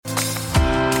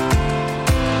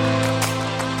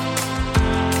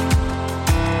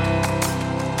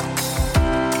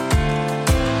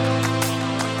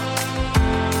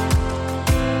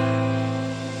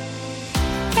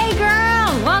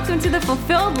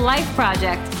Fulfilled Life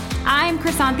Project. I'm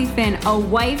Chrysanthi Finn, a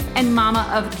wife and mama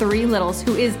of 3 littles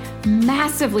who is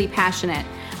massively passionate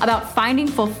about finding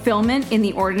fulfillment in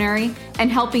the ordinary and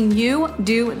helping you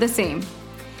do the same.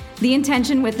 The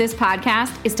intention with this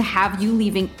podcast is to have you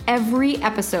leaving every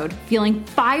episode feeling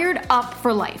fired up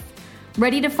for life,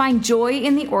 ready to find joy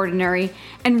in the ordinary,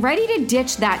 and ready to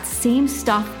ditch that same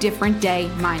stuff, different day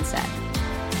mindset.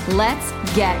 Let's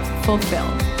get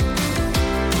fulfilled.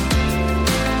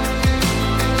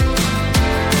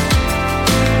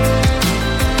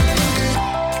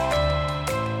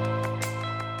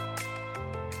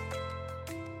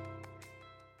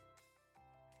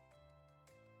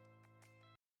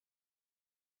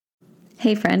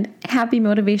 Hey friend, happy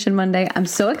Motivation Monday. I'm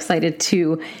so excited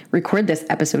to record this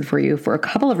episode for you for a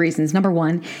couple of reasons. Number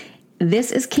one,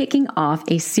 this is kicking off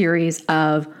a series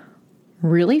of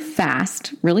really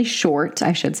short,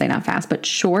 I should say not fast, but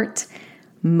short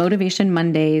Motivation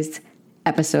Mondays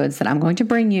episodes that I'm going to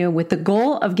bring you with the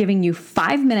goal of giving you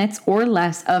 5 minutes or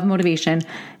less of motivation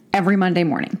every Monday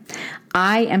morning.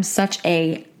 I am such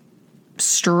a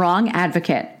strong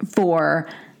advocate for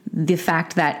the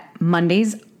fact that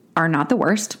Mondays are not the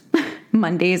worst.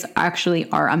 Mondays actually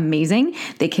are amazing.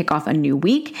 They kick off a new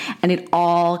week, and it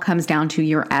all comes down to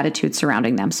your attitude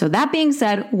surrounding them. So that being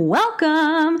said,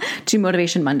 welcome to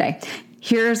Motivation Monday.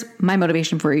 Here's my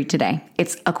motivation for you today.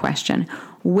 It's a question.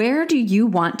 Where do you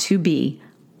want to be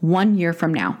 1 year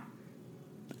from now?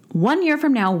 1 year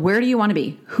from now, where do you want to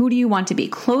be? Who do you want to be?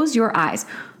 Close your eyes.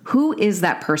 Who is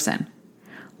that person?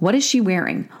 What is she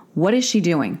wearing? What is she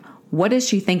doing? What is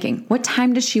she thinking? What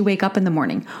time does she wake up in the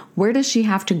morning? Where does she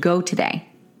have to go today?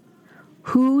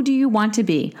 Who do you want to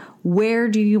be? Where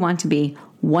do you want to be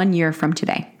 1 year from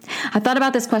today? I thought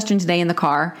about this question today in the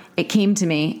car. It came to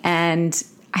me, and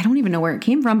I don't even know where it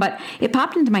came from, but it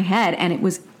popped into my head, and it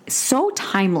was so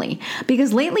timely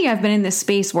because lately I've been in this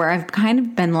space where I've kind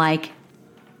of been like,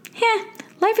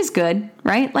 life is good,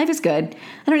 right? Life is good.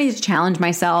 I don't need to challenge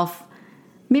myself.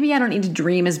 Maybe I don't need to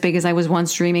dream as big as I was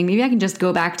once dreaming. Maybe I can just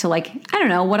go back to life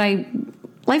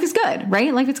is good,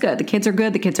 right? Life is good. The kids are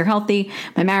good. The kids are healthy.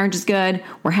 My marriage is good.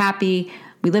 We're happy.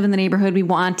 We live in the neighborhood we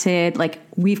wanted. Like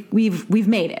we've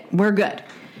made it. We're good.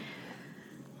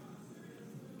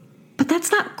 But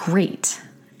that's not great.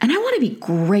 And I want to be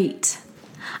great.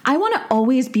 I want to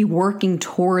always be working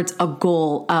towards a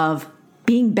goal of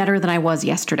being better than I was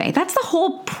yesterday. That's the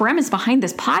whole premise behind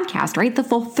this podcast, right? The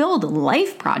Fulfilled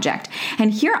Life Project.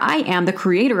 And here I am, the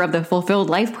creator of the Fulfilled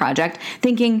Life Project,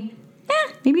 thinking,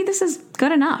 maybe this is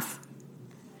good enough.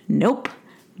 Nope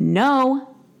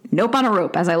on a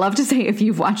rope. As I love to say, if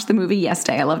you've watched the movie Yes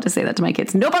Day, I love to say that to my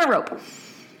kids. Nope on a rope.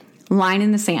 Line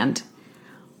in the sand.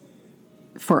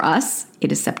 For us,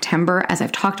 it is September. As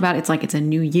I've talked about, it's like it's a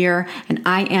new year.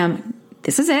 And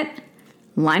this is it.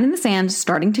 Line in the sand,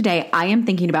 starting today, I am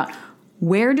thinking about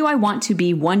where do I want to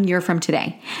be 1 year from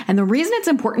today? And the reason it's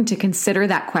important to consider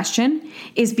that question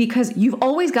is because you've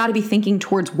always got to be thinking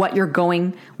towards what you're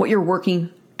working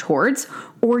towards,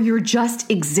 or you're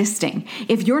just existing.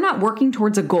 If you're not working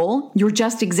towards a goal, you're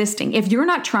just existing. If you're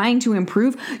not trying to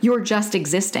improve, you're just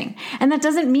existing. And that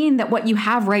doesn't mean that what you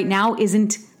have right now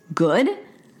isn't good,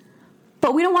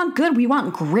 but we don't want good, we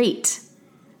want great.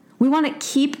 We want to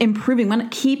keep improving. We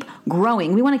want to keep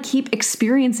growing. We want to keep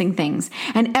experiencing things.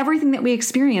 And everything that we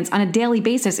experience on a daily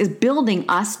basis is building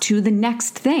us to the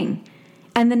next thing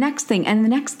and the next thing and the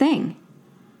next thing.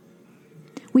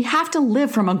 We have to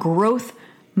live from a growth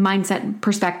mindset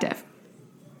perspective,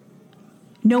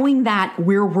 knowing that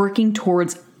we're working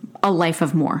towards a life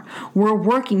of more. We're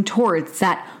working towards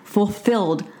that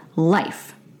fulfilled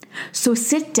life. So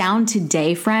sit down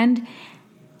today, friend.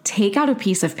 Take out a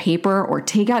piece of paper or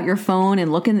take out your phone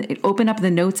and open up the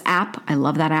Notes app. I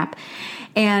love that app.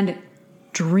 And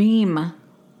dream.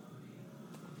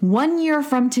 1 year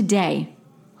from today,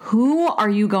 who are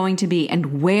you going to be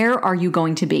and where are you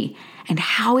going to be? And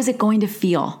how is it going to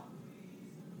feel?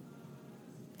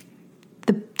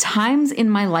 The times in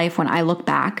my life when I look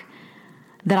back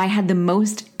that I had the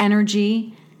most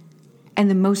energy and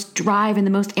the most drive and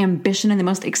the most ambition and the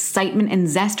most excitement and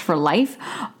zest for life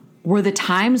were the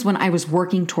times when I was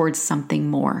working towards something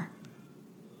more.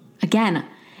 Again,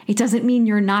 it doesn't mean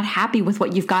you're not happy with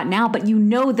what you've got now, but you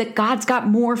know that God's got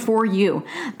more for you.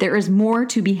 There is more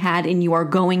to be had, and you are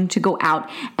going to go out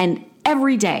and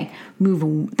every day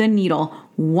move the needle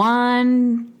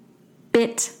one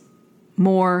bit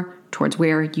more towards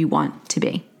where you want to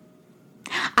be.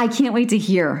 I can't wait to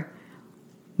hear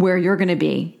where you're going to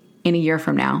be in a year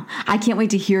from now. I can't wait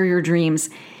to hear your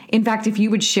dreams. In fact, if you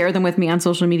would share them with me on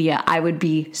social media, I would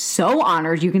be so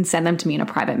honored. You can send them to me in a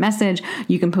private message.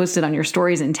 You can post it on your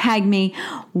stories and tag me,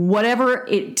 whatever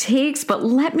it takes. But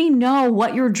let me know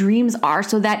what your dreams are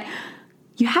so that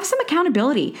you have some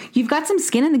accountability. You've got some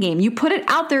skin in the game. You put it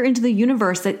out there into the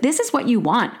universe that this is what you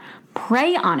want.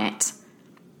 Pray on it.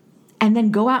 And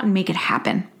then go out and make it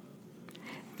happen.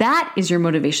 That is your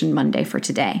Motivation Monday for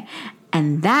today.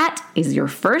 And that is your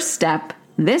first step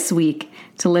this week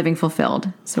to living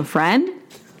fulfilled. So friend,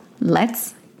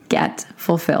 let's get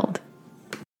fulfilled.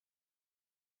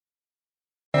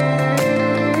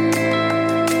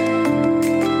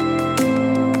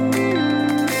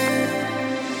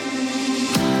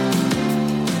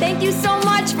 Thank you so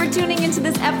much for tuning into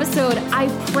this episode. I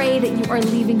pray that you are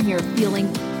leaving here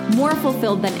feeling more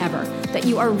fulfilled than ever, that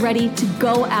you are ready to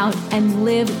go out and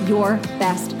live your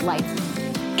best life.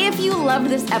 If you loved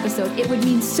this episode, it would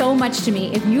mean so much to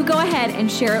me if you go ahead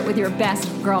and share it with your best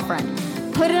girlfriend.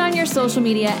 Put it on your social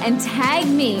media and tag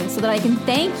me so that I can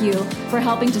thank you for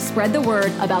helping to spread the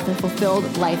word about the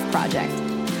Fulfilled Life Project.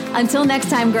 Until next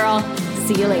time, girl,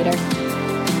 see you later.